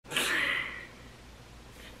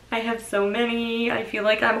I have so many. I feel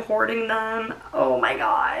like I'm hoarding them. Oh my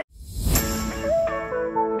god.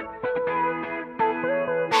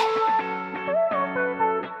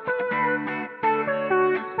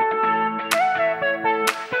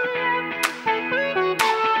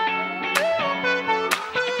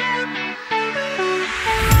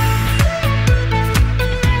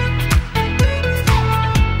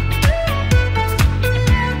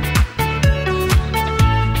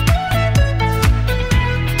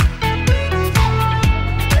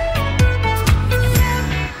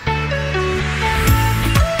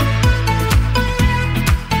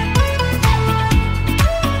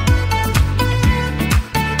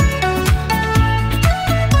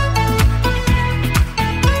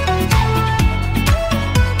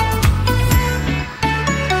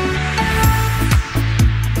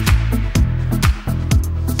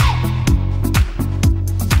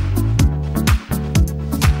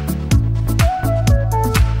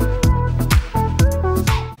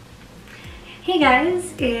 Hey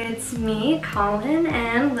guys, it's me, Colin,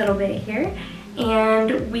 and Lil Bit here,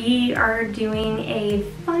 and we are doing a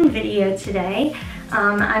fun video today.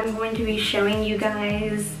 I'm going to be showing you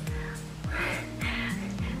guys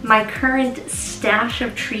my current stash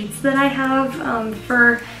of treats that I have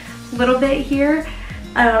for Lil Bit here.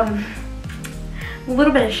 A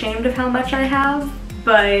little bit ashamed of how much I have,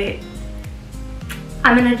 but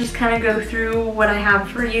I'm gonna just kind of go through what I have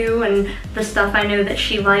for you and the stuff I know that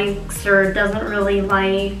she likes or doesn't really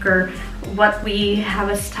like, or what we have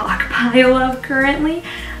a stockpile of currently.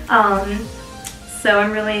 So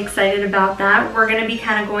I'm really excited about that. We're gonna be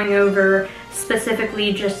kind of going over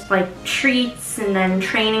specifically just like treats and then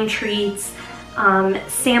training treats,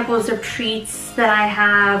 samples of treats that I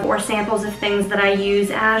have, or samples of things that I use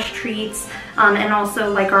as treats, and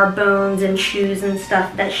also like our bones and shoes and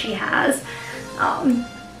stuff that she has.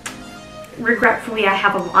 Regretfully, I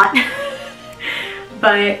have a lot,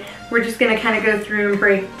 but we're just gonna kind of go through and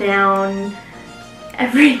break down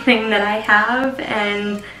everything that I have,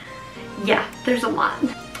 and yeah, there's a lot.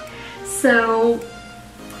 So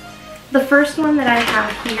the first one that I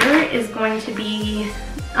have here is going to be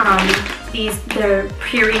the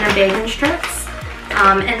Purina bacon strips,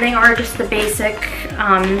 and they are just the basic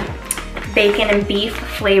bacon and beef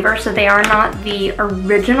flavor, so they are not the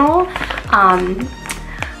original.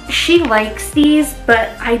 She likes these, but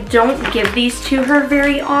I don't give these to her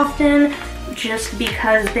very often just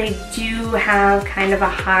because they do have kind of a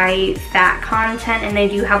high fat content and they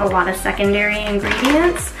do have a lot of secondary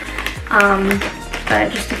ingredients.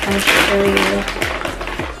 But just to kind of show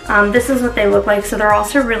you, this is what they look like. So they're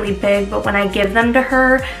also really big, but when I give them to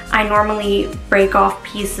her, I normally break off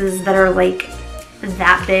pieces that are like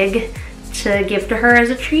that big to give to her as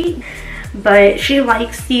a treat. But she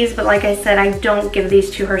likes these, but like I said, I don't give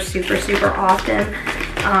these to her super often.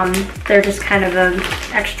 They're just kind of an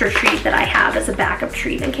extra treat that I have as a backup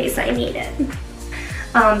treat in case I need it.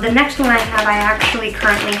 The next one I have, I actually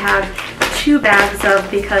currently have 2 bags of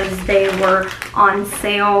because they were on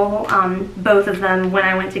sale, both of them, when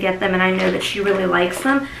I went to get them, and I know that she really likes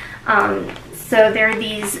them. So they're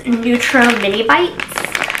these Nutro Mini Bites.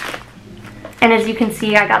 And as you can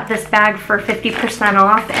see, I got this bag for 50%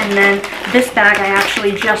 off, and then this bag I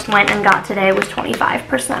actually just went and got today was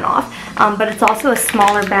 25% off. But it's also a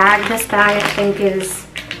smaller bag. This bag I think is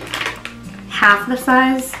half the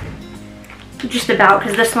size, just about,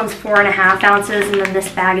 because this one's 4.5 ounces and then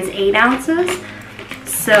this bag is 8 ounces.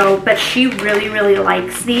 So, but she really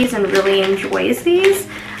likes these and really enjoys these.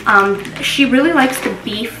 She really likes the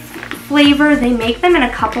beef flavor. They make them in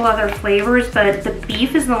a couple other flavors, but the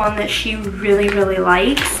beef is the one that she really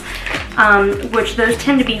likes, which those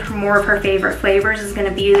tend to be more of her favorite flavors. Is going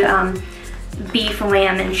to be beef,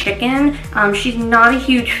 lamb, and chicken. She's not a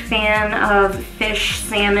huge fan of fish,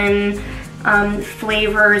 salmon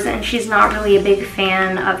flavors, and she's not really a big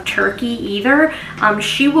fan of turkey either.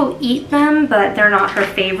 She will eat them, but they're not her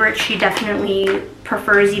favorite. She definitely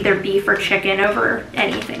prefers either beef or chicken over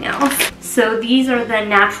anything else. So these are the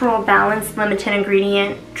Natural Balanced Limited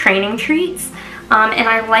Ingredient Training Treats. And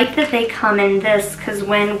I like that they come in this because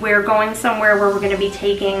when we're going somewhere where we're going to be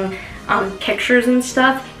taking pictures and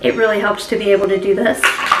stuff, it really helps to be able to do this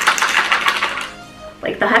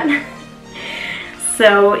like that.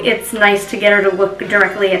 So it's nice to get her to look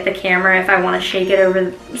directly at the camera if I want to shake it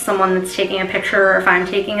over someone that's taking a picture, or if I'm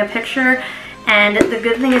taking a picture. And the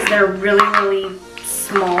good thing is they're really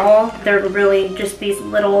small. They're really just these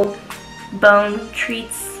little bone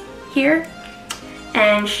treats here,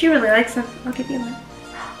 and she really likes them. I'll give you one.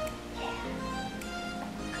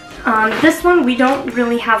 This one, we don't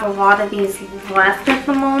really have a lot of these left at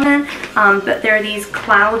the moment, but they're these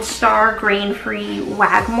Cloud Star grain-free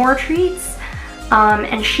Wagmore treats,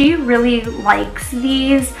 and she really likes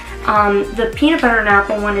these. The peanut butter and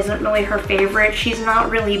apple one isn't really her favorite. She's not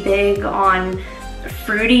really big on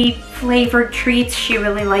fruity flavored treats. She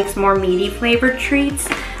really likes more meaty flavored treats,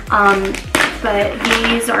 but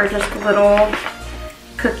these are just little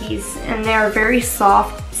cookies, and they're very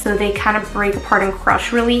soft, so they kind of break apart and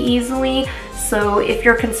crush really easily. So if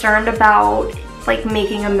you're concerned about like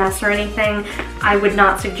making a mess or anything, I would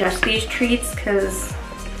not suggest these treats, because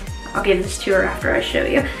I'll give this to her after I show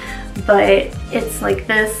you. But it's like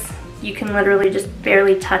this. You can literally just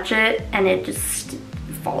barely touch it and it just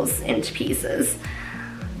falls into pieces.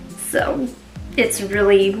 So it's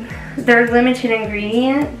really, they're limited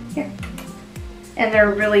ingredient here, and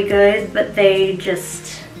they're really good, but they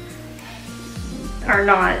just are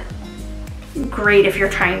not great if you're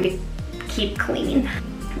trying to keep clean.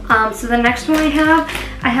 So the next one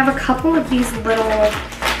I have a couple of these little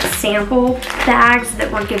sample bags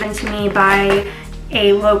that were given to me by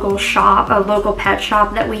a local shop, a local pet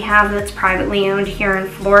shop that we have that's privately owned here in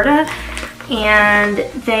Florida. And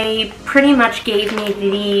they pretty much gave me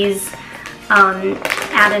these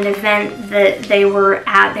at an event that they were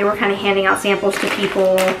at. They were kind of handing out samples to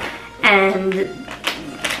people, and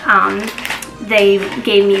they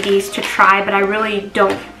gave me these to try, but I really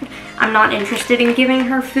I'm not interested in giving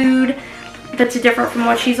her food that's different from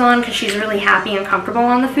what she's on, because she's really happy and comfortable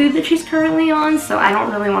on the food that she's currently on, so I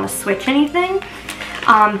don't really want to switch anything.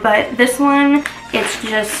 But this one, it's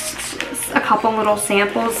just a couple little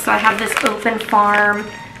samples. So I have this Open Farm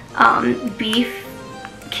beef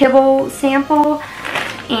kibble sample,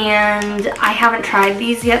 and I haven't tried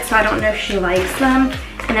these yet, so I don't know if she likes them.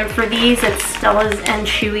 And then for these, it's Stella's and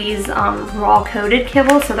Chewy's raw coated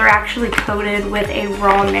kibble, so they're actually coated with a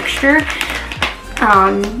raw mixture.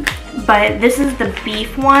 But this is the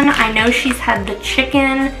beef one. I know she's had the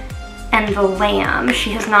chicken and the lamb.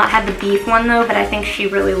 She has not had the beef one though, but I think she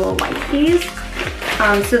really will like these.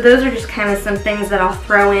 So those are just kind of some things that I'll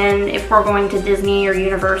throw in if we're going to Disney or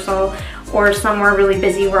Universal or somewhere really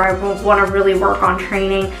busy where I want to really work on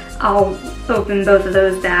training. I'll open both of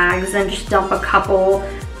those bags and just dump a couple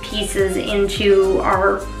pieces into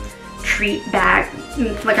our treat bag,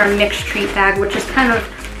 like our mixed treat bag, which is kind of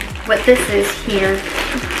what this is here.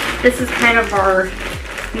 This is kind of our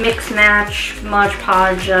mix match Mod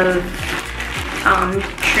Podge of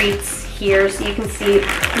treats here. So you can see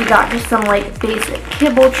we got just some like basic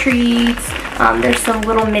kibble treats. There's some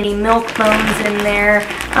little mini milk bones in there.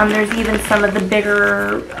 There's even some of the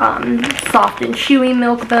bigger soft and chewy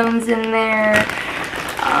milk bones in there.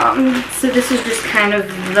 So this is just kind of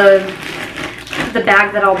the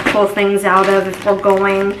bag that I'll pull things out of if we're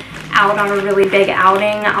going out on a really big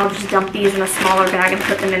outing. I'll just dump these in a smaller bag and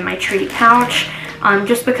put them in my treat pouch.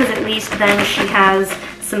 Just because at least then she has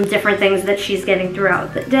some different things that she's getting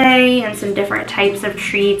throughout the day and some different types of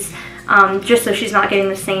treats, just so she's not getting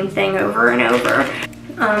the same thing over and over.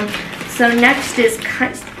 So next is,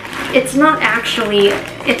 it's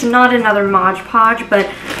not another Mod Podge, but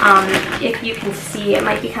if you can see, it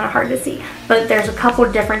might be kind of hard to see, but there's a couple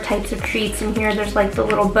different types of treats in here. There's like the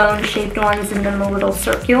little bone-shaped ones and then the little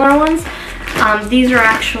circular ones. These are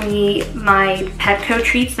actually my Petco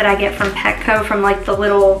treats that I get from Petco, from like the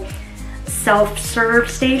little self-serve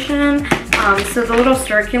station. So the little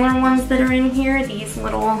circular ones that are in here, these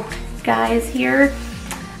little guys here,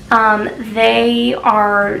 they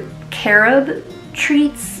are carob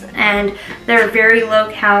treats, and they're very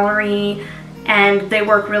low calorie, and they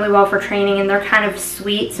work really well for training, and they're kind of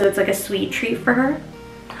sweet, so it's like a sweet treat for her.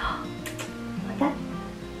 Like that?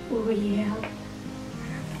 Oh yeah.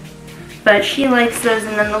 But she likes those,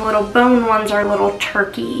 and then the little bone ones are little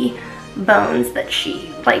turkey bones that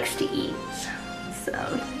she likes to eat.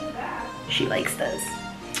 So she likes those.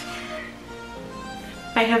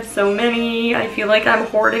 I have so many. I feel like I'm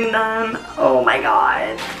hoarding them. Oh my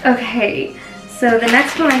god. Okay, so the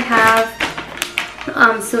next one I have,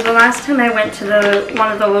 so the last time I went to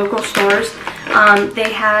one of the local stores,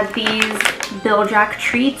 they had these Biljack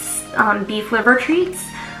treats, beef liver treats,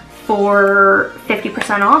 for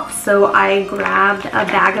 50% off, so I grabbed a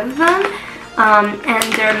bag of them.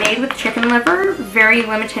 And they're made with chicken liver, very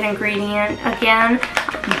limited ingredient again,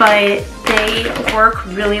 but they work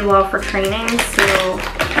really well for training. So,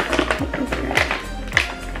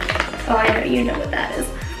 oh, I know, you know what that is.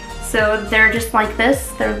 So they're just like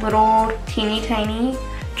this. They're little teeny tiny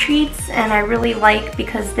treats, and I really like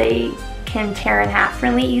because they can tear in half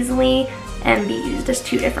really easily and be used as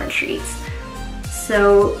two different treats.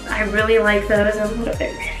 So I really like those, and a little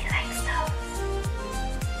bit really likes those.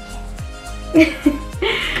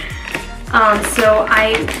 So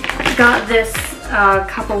I got this a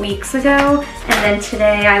couple weeks ago, and then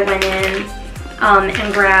today I went in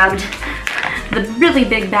and grabbed the really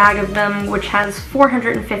big bag of them, which has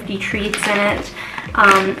 450 treats in it.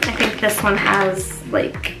 I think this one has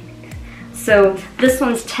like, so this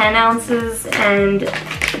one's 10 ounces and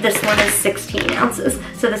this one is 16 ounces.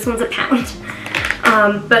 So this one's a pound.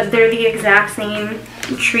 But they're the exact same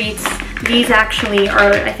treats. These actually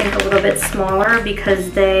are, I think, a little bit smaller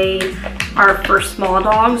because they are for small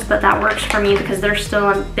dogs, but that works for me because they're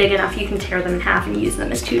still big enough you can tear them in half and use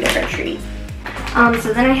them as 2 different treats.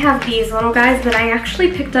 So then I have these little guys that I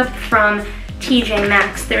actually picked up from TJ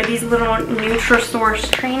Maxx. They're these little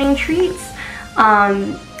Nutrisource training treats,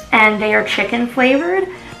 and they are chicken flavored.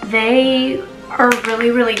 They are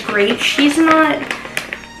really, really great. She's not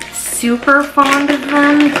super fond of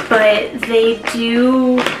them, but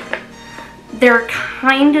they're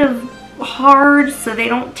kind of hard, so they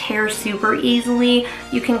don't tear super easily.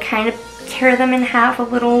 You can kind of tear them in half a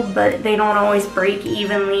little, but they don't always break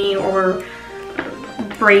evenly or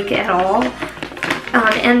break at all.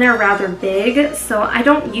 And they're rather big, so I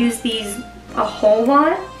don't use these a whole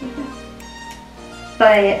lot.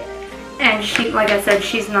 But, and she, like I said,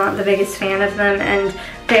 she's not the biggest fan of them, and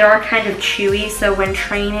they are kind of chewy, so when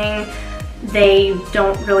training, they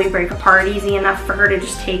don't really break apart easy enough for her to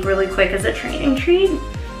just take really quick as a training treat.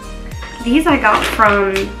 These I got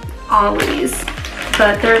from Ollie's,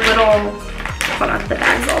 but they're little, hold on, the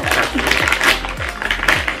bag's all bent.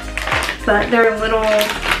 But they're little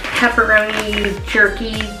pepperoni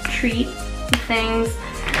jerky treat things.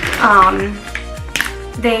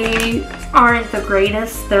 They aren't the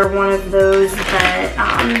greatest. They're one of those that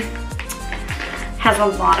has a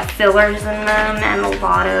lot of fillers in them and a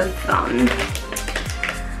lot of,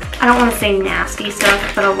 I don't want to say nasty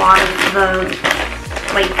stuff, but a lot of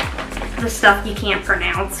the, like, the stuff you can't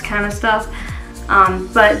pronounce kind of stuff.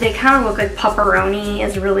 But they kind of look like pepperoni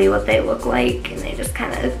is really what they look like, and they just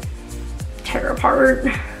kind of tear apart.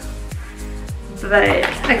 But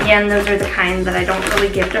again, those are the kind that I don't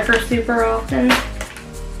really give to her super often.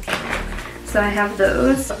 So I have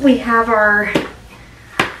those. We have our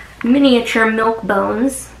miniature milk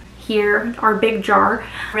bones here, our big jar.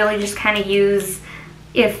 Really just kind of use,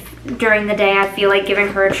 if during the day I feel like giving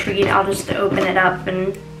her a treat, I'll just open it up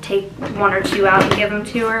and take 1 or 2 out and give them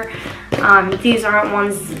to her. These aren't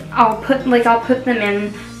ones, I'll put them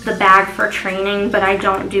in the bag for training, but I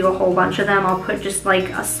don't do a whole bunch of them. I'll put just like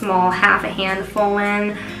a small half a handful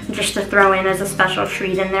in, just to throw in as a special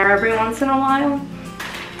treat in there every once in a while.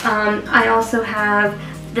 I also have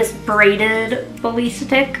this braided bully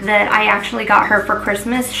stick that I actually got her for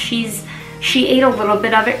Christmas. She ate a little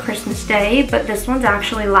bit of it Christmas Day, but this one's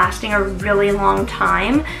actually lasting a really long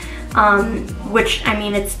time, which, I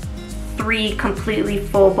mean, it's 3 completely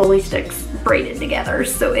full bully sticks braided together,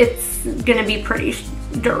 so it's gonna be pretty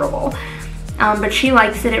durable. But she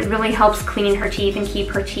likes it. It really helps clean her teeth and keep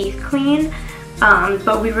her teeth clean.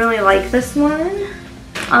 But we really like this one.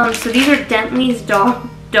 So these are Dentley's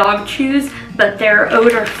dog chews, but they're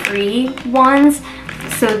odor-free ones.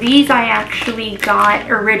 So these I actually got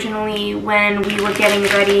originally when we were getting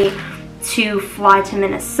ready to fly to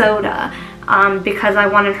Minnesota, because I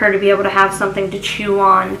wanted her to be able to have something to chew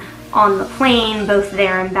on the plane, both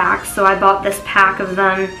there and back. So I bought this pack of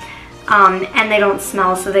them, and they don't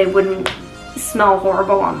smell, so they wouldn't smell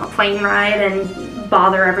horrible on the plane ride and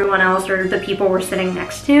bother everyone else or the people we're sitting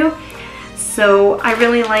next to. So I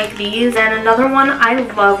really like these. And another one, I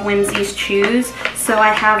love Whimsy's chews. So I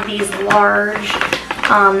have these large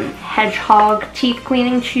hedgehog teeth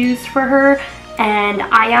cleaning chews for her, and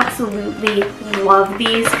I absolutely love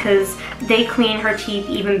these because they clean her teeth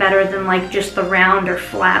even better than like just the round or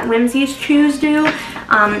flat Whimsy's chews do.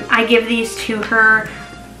 I give these to her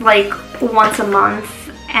like once a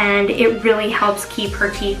month, and it really helps keep her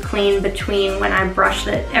teeth clean between when I brush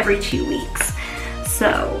it every 2 weeks.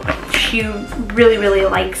 So she really, really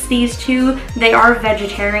likes these two. They are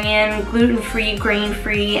vegetarian, gluten-free,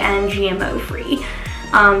 grain-free, and GMO-free.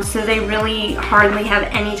 So they really hardly have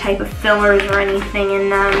any type of fillers or anything in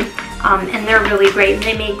them, and they're really great.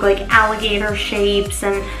 They make like alligator shapes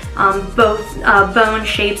and both bone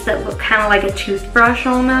shapes that look kind of like a toothbrush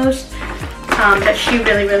almost, but she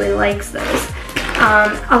really, really likes those.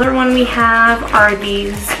 Other one we have are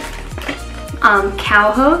these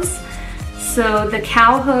cow hooves. So the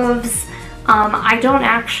cow hooves, I don't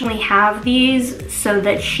actually have these so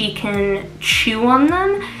that she can chew on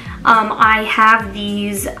them. I have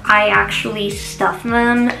these, I actually stuff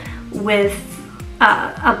them with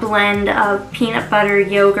a blend of peanut butter,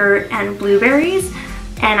 yogurt, and blueberries,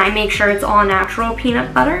 and I make sure it's all natural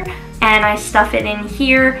peanut butter. and I stuff it in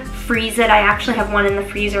here, freeze it. I actually have one in the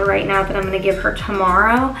freezer right now that I'm going to give her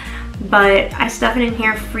tomorrow. But I stuff it in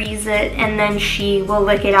here, freeze it, and then she will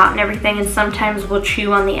lick it out and everything, and sometimes will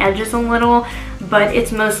chew on the edges a little, but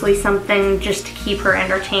it's mostly something just to keep her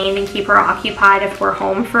entertained and keep her occupied if we're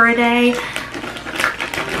home for a day.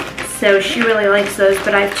 So she really likes those,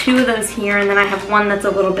 but I have 2 of those here, and then I have one that's a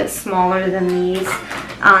little bit smaller than these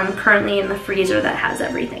currently in the freezer that has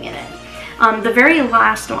everything in it. The very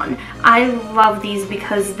last one, I love these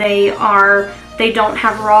because they don't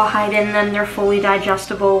have rawhide in them. They're fully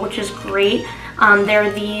digestible, which is great. They're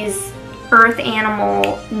these earth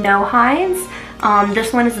animal no hides.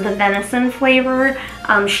 This one is the venison flavor.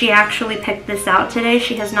 She actually picked this out today.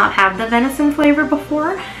 She has not had the venison flavor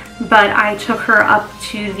before, but I took her up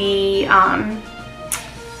to the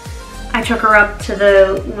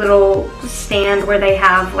little stand where they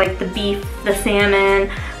have like the beef, the salmon,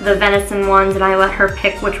 the venison ones, and I let her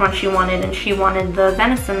pick which one she wanted, and she wanted the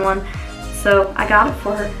venison one. So I got it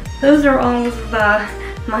for her. Those are all of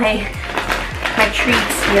my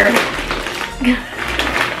treats here.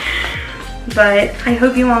 But I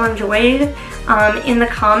hope you all enjoyed. In the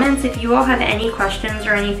comments, if you all have any questions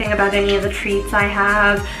or anything about any of the treats I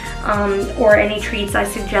have, or any treats I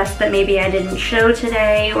suggest that maybe I didn't show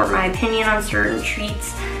today, or my opinion on certain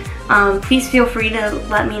treats, please feel free to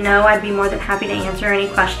let me know. I'd be more than happy to answer any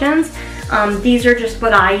questions. These are just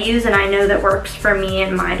what I use, and I know that works for me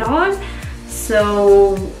and my dog.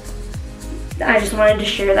 So I just wanted to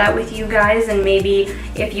share that with you guys, and maybe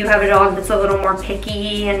if you have a dog that's a little more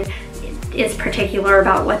picky and is particular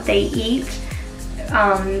about what they eat,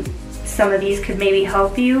 some of these could maybe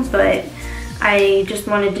help you, but I just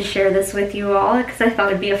wanted to share this with you all because I thought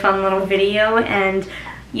it'd be a fun little video, and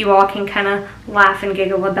you all can kind of laugh and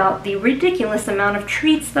giggle about the ridiculous amount of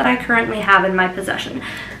treats that I currently have in my possession.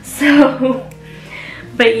 So,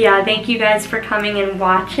 but yeah, thank you guys for coming and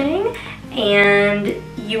watching, and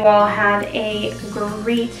you all have a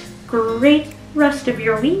great rest of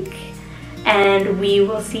your week, and we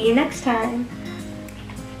will see you next time.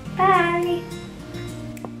 Bye.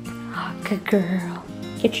 Oh, good girl.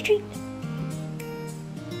 Get your treat.